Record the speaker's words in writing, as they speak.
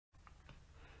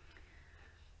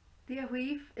Dia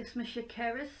Huif is me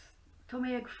Keris,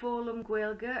 Tommy ag fólum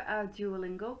Gaeilge ar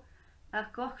Duolingo,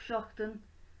 ach gach seachtain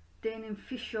déan in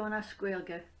fiisión as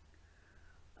Gaeilge.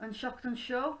 An seachtain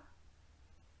seo,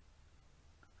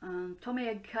 Tommy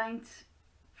ag caint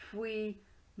faoi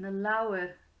na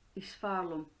leabhair is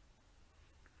fearr.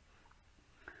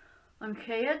 An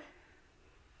chéad,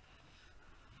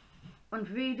 an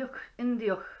bhríoch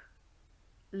indioch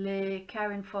le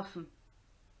Karen Fossum.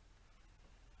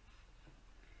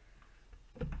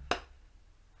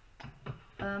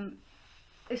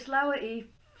 Is leabhar í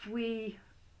faoi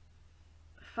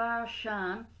fearr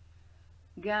seán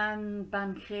gan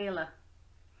ban chéile.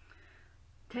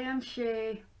 Téann sé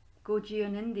go dtí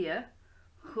an India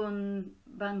chun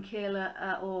ban chéile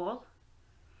a fháil.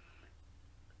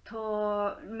 Tá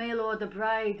méló de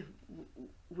braid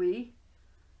hui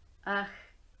ach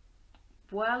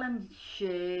bhaileann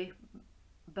sé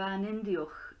ban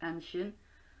indioch an sin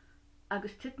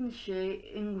agus titan sé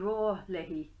in rá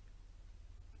leithí.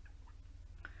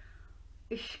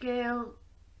 Is scéal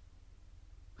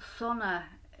sonna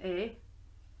é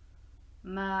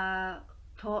má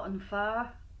tá an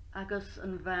fearr agus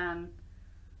an bhean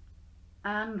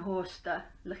anthósta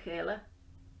le chéile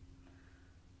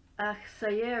ach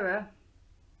sa dhéire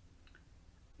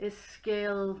is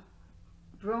scéal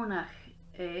brónach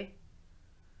é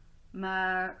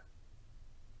mar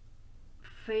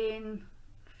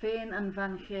féin an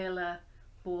bhean chéile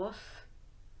bós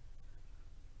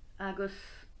agus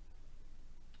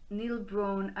níl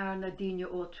brón ar na daoine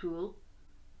ó túil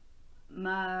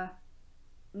mar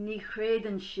ní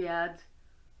chréideann siad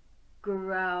go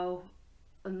raibh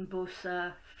an bósa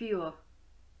Fearr.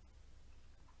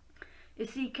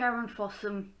 Is í Karen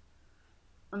Fossum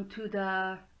an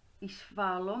túdar is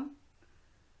fearr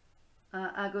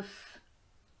agus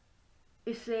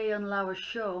is é an leabhar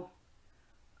seo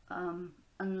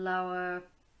an leabhar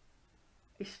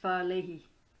is fearr leithí.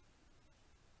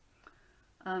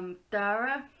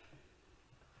 Dara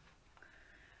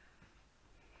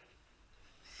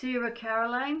Sarah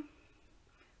Caroline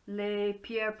le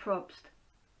Fearr Probst.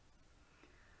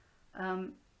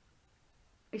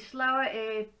 Is leabhar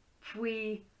é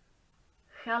faoi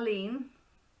chalín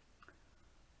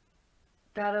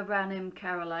dar a bhreanim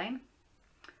Caroline.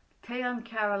 Téann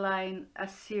Caroline a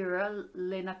Sarah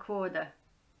le na códa.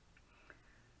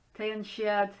 Téann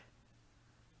siad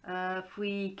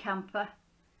faoi campa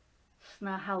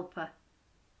sna halpa.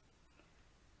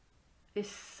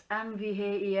 Is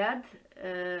anmhíthe iad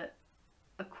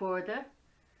a códa,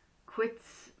 cuit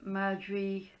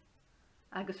Marjorie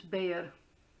agus Béir.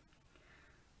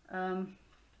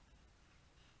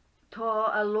 Tá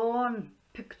a lán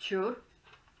picture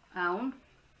ann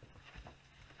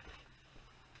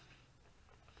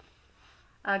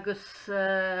agus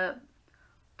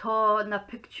tá na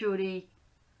picturí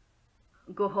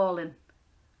go hálinn.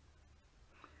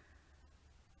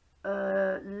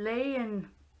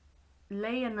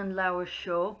 Léann an leabhar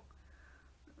seo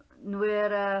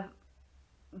nuair a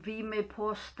bhí mé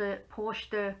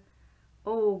póiste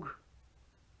óg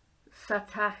sa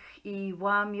teach I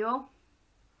bhaimeo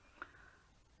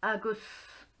agus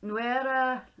nuair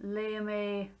a léim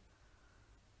mé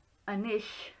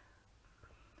anois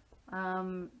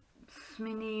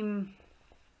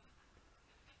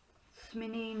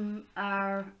sminíim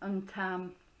ar an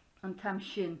tam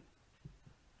sin.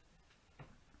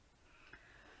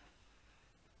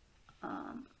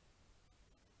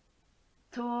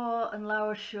 Tá an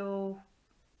leabhar seo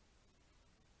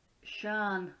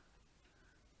seán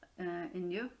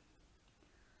inniu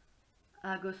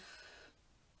agus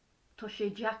tá sé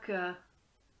deacha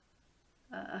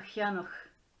a cheannach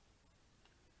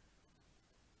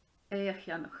é a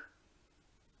cheannach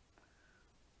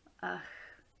ach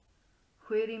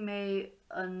chuirí mé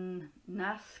an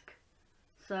nasc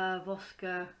sa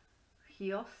bhosca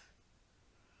chios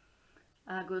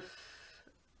agus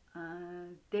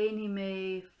déanaí mé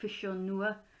fiisiún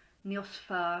nua níos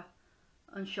fearr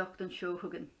an seachtain seo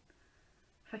thugann.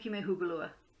 Feici mé thúgallua.